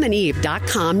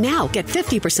adamandeve.com now. Get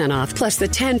 50% off plus the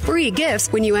 10 free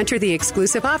gifts when you enter the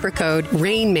exclusive offer code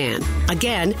RAINMAN.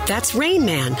 Again, that's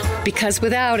RAINMAN. Because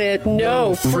without it,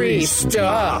 no free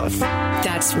stuff.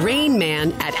 That's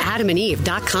RAINMAN at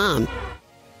adamandeve.com.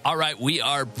 All right, we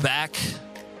are back.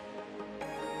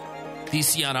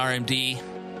 DC on RMD,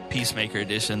 Peacemaker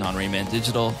edition on Rayman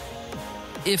Digital.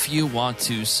 If you want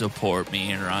to support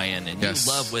me and Ryan and you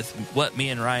love with what me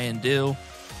and Ryan do,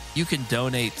 you can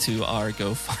donate to our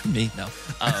GoFundMe. No,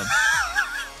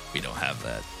 we don't have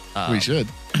that. We should.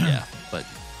 Yeah, but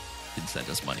you can send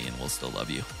us money and we'll still love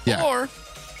you. Yeah. Or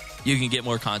you can get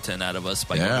more content out of us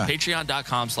by going to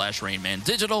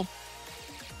patreon.com/RainmanDigital.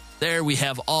 There we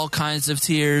have all kinds of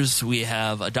tiers. We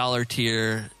have a $1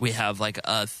 tier. We have like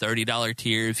a $30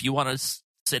 tier. If you want to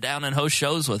sit down and host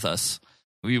shows with us,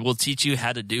 we will teach you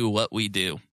how to do what we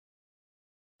do.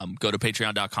 Go to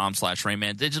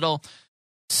patreon.com/RainmanDigital.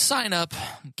 Sign up.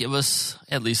 Give us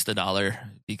at least $1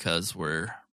 because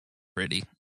we're pretty.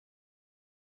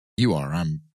 You are.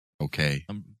 I'm okay.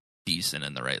 I'm decent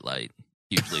in the right light.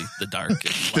 Usually the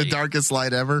darkest the darkest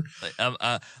light ever.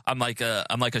 I'm like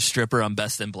a stripper. I'm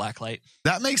best in black light.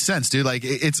 That makes sense, dude. Like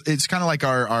it's kind of like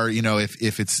our you know, if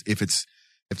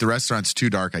the restaurant's too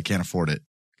dark, I can't afford it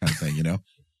kind of thing, you know.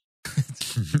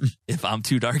 If I'm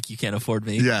too dark, you can't afford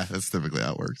me. Yeah, that's typically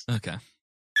how it works. Okay.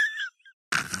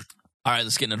 All right,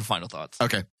 let's get into the final thoughts.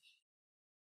 Okay.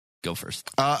 Go first.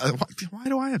 Why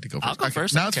do I have to go first? I'll go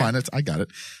first. No, it's fine. I got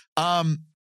it.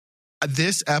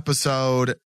 This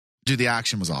episode, dude, the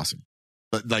action was awesome.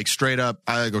 But like straight up,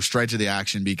 I go straight to the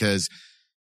action because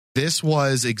this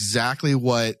was exactly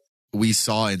what we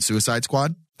saw in Suicide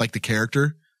Squad. Like the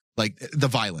character, like the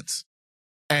violence.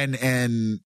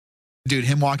 And dude,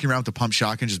 him walking around with the pump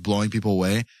shotgun just blowing people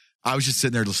away. I was just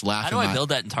sitting there just laughing. How do I build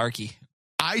that in Tarky?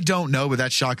 I don't know, but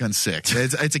that shotgun's sick.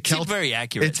 It's a Celtic, very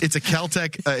accurate. It's a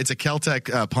Celtic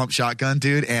pump shotgun,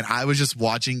 dude. And I was just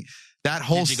watching that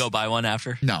whole. Did you go buy one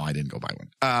after? No, I didn't go buy one.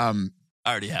 I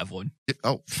already have one.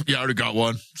 I already got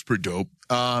one. It's pretty dope.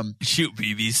 Shoot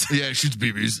BBs. Yeah, it shoots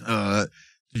BBs.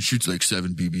 It shoots like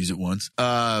 7 BBs at once.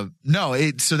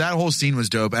 So that whole scene was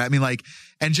dope. I mean, like,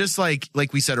 and just like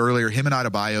we said earlier, him and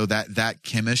Adebayo, that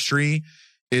chemistry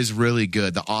is really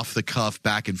good. The off the cuff,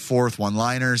 back and forth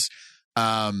one-liners.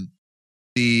 I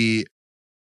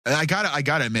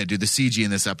gotta admit, dude, the CG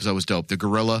in this episode was dope. The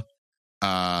gorilla,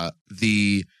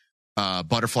 the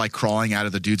butterfly crawling out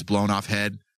of the dude's blown off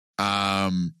head.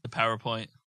 The PowerPoint.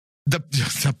 The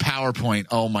PowerPoint.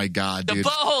 Oh my God, dude. The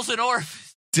buttholes and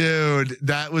orphans. Dude,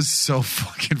 that was so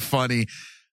fucking funny.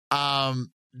 I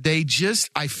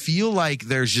feel like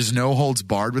there's just no holds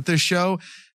barred with this show.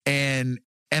 And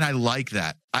I like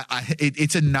that.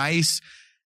 It's a nice,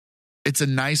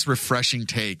 refreshing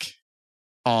take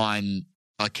on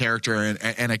a character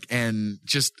and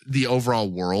just the overall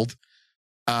world.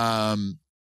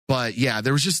 But yeah,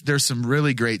 there's some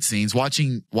really great scenes.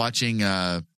 Watching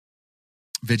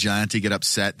Vigilante get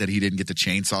upset that he didn't get to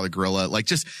chainsaw the gorilla. Like,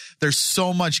 just there's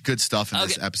so much good stuff in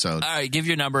this episode. All right, give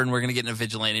your number and we're gonna get into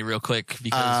Vigilante real quick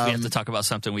because we have to talk about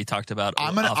something we talked about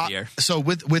off the air. So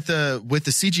with the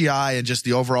CGI and just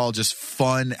the overall just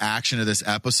fun action of this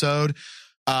episode,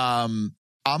 I'm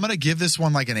gonna give this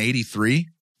one like an 83.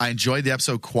 I enjoyed the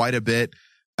episode quite a bit,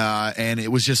 and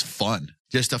it was just fun,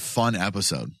 just a fun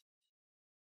episode.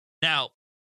 Now,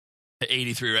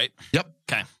 83, right? Yep.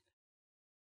 Okay.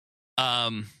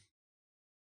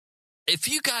 If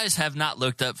you guys have not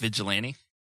looked up Vigilante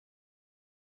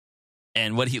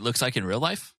and what he looks like in real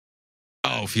life,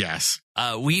 Oh, yes.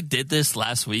 We did this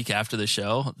last week after the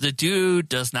show. The dude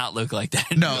does not look like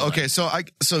that. No. Okay. So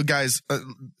guys,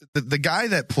 the guy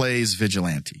that plays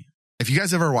Vigilante, if you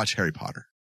guys ever watch Harry Potter,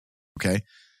 okay,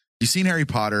 you've seen Harry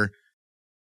Potter.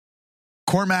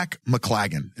 Cormac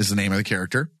McLagan is the name of the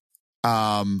character.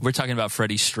 We're talking about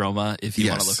Freddie Stroma, if you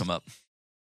want to look him up.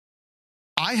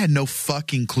 I had no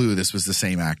fucking clue this was the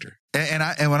same actor.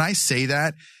 And when I say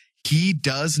that, he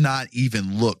does not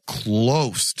even look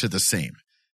close to the same.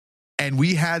 And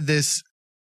we had this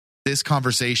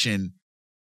conversation.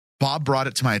 Bob brought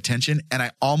it to my attention, and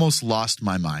I almost lost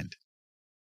my mind.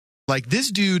 Like, this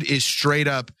dude is straight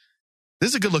up. This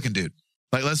is a good looking dude.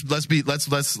 Like,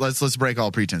 let's break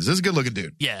all pretense. This is a good looking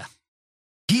dude. Yeah.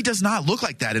 He does not look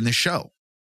like that in this show.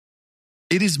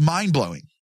 It is mind blowing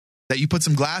that you put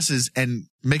some glasses and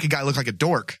make a guy look like a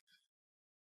dork.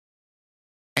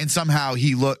 And somehow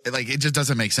he looked like, it just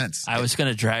doesn't make sense. I was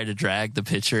going to try to drag the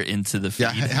picture into the feed.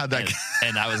 Yeah, how'd that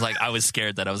and I was like, I was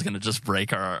scared that I was going to just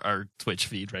break our Twitch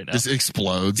feed right now. This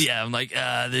explodes. Yeah, I'm like,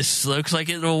 this looks like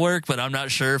it'll work, but I'm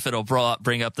not sure if it'll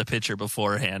bring up the picture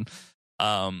beforehand.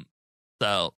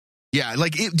 So yeah,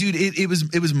 like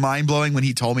it was mind blowing when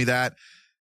he told me that,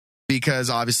 because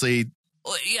obviously.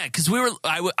 Well, yeah, because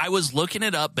I was looking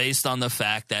it up based on the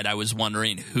fact that I was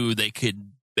wondering who they could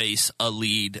base a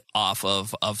lead off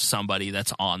of somebody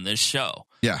that's on this show.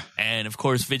 Yeah. And of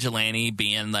course, Vigilante,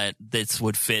 being that this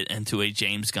would fit into a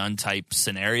James Gunn type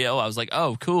scenario, I was like,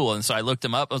 oh, cool. And so I looked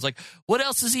him up. I was like, what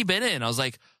else has he been in? I was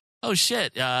like, oh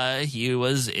shit, he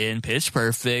was in Pitch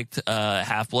Perfect,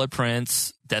 Half-Blood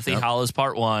Prince, Deathly Hallows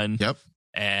Part 1. Yep.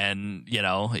 And,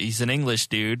 he's an English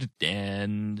dude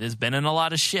and has been in a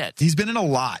lot of shit. He's been in a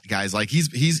lot, guys. Like,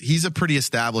 he's a pretty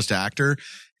established actor,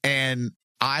 and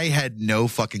I had no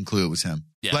fucking clue it was him.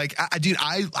 Yeah. Like,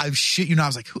 I shit you know, I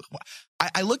was like,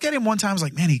 I looked at him one time, I was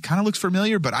like, man, he kind of looks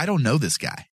familiar, but I don't know this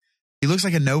guy. He looks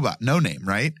like a no name,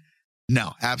 right?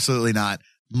 No, absolutely not.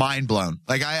 Mind blown.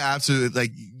 Like, I absolutely,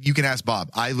 like, you can ask Bob.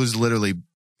 I was literally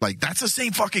like, that's the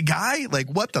same fucking guy? Like,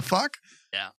 what the fuck?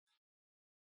 Yeah.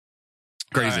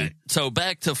 Crazy. Right. So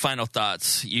back to final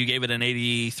thoughts. You gave it an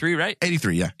 83, right?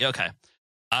 83, yeah. Okay.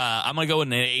 I'm going to go with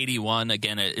an 81.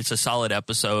 Again, it's a solid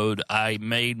episode. I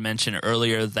made mention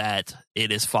earlier that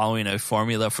it is following a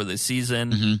formula for the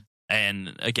season. Mm-hmm.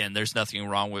 And again, there's nothing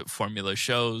wrong with formula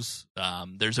shows.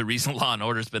 There's a reason Law and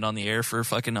Order's been on the air for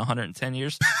fucking 110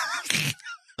 years.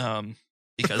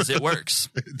 Because it works.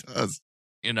 It does.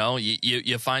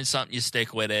 You find something, you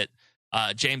stick with it.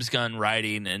 James Gunn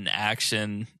writing and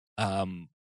action, the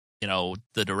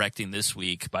directing this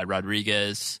week by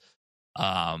Rodriguez,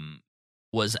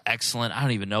 was excellent. I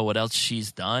don't even know what else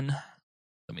she's done.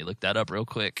 Let me look that up real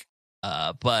quick.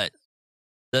 But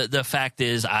the fact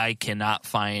is, I cannot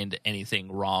find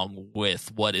anything wrong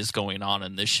with what is going on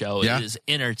in this show. Yeah. It is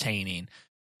entertaining.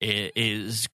 It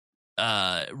is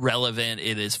relevant.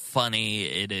 It is funny.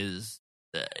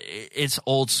 It's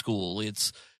old school.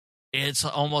 It's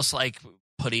almost like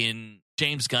putting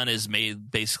James Gunn has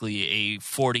made basically a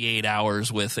 48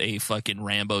 hours with a fucking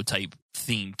Rambo type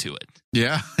theme to it.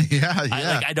 Yeah.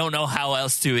 I don't know how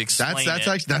else to explain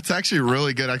it. That's actually a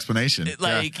really good explanation.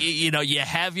 You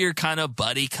have your kind of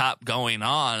buddy cop going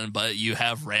on, but you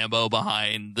have Rambo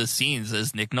behind the scenes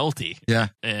as Nick Nolte. Yeah.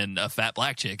 And a fat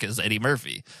black chick as Eddie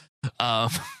Murphy.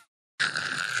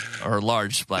 Or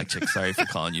large black chick. Sorry for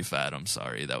calling you fat. I'm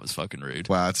sorry. That was fucking rude.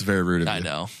 Wow, that's very rude of you. I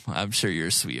know. I'm sure you're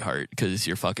a sweetheart because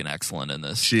you're fucking excellent in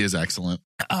this. She is excellent.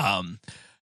 But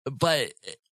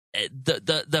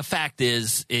the fact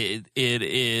is, it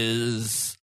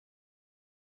is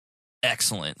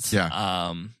excellent.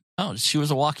 Yeah. She was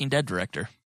a Walking Dead director.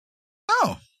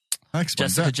 Oh,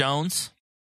 Jessica Jones.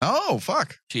 Oh,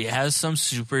 fuck. She has some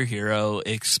superhero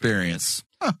experience.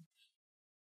 Huh.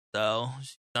 So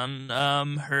she's done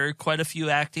her quite a few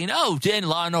acting. Oh, in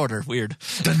Law and Order. Weird.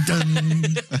 Dun, dun.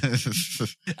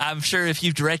 I'm sure if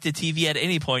you've directed TV at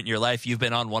any point in your life, you've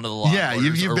been on one of the Law and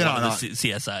Orders you've or been one on of the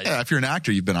CSIs. Yeah, if you're an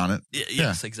actor, you've been on it.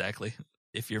 Yes, exactly.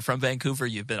 If you're from Vancouver,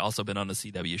 you've also been on a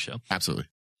CW show. Absolutely.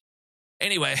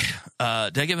 Anyway,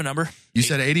 did I give a number? You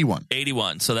said 81.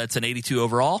 81. So that's an 82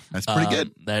 overall. That's pretty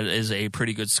good. That is a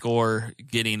pretty good score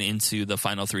getting into the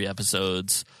final 3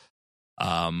 episodes.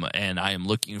 And I am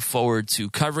looking forward to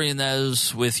covering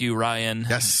those with you, Ryan.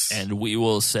 Yes. And we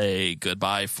will say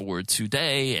goodbye for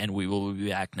today, and we will be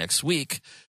back next week.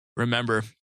 Remember,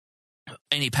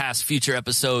 any past future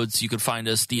episodes, you can find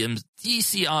us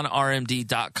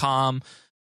DCOnRMD.com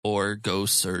or go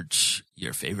search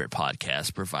your favorite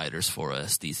podcast providers for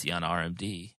us, DC on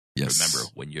RMD. Yes. Remember,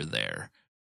 when you're there,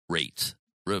 rate,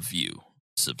 review,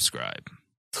 subscribe.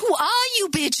 Who are you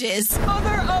bitches?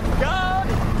 Mother of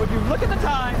God, would you look at the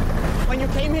time, when you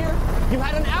came here, you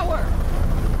had an hour.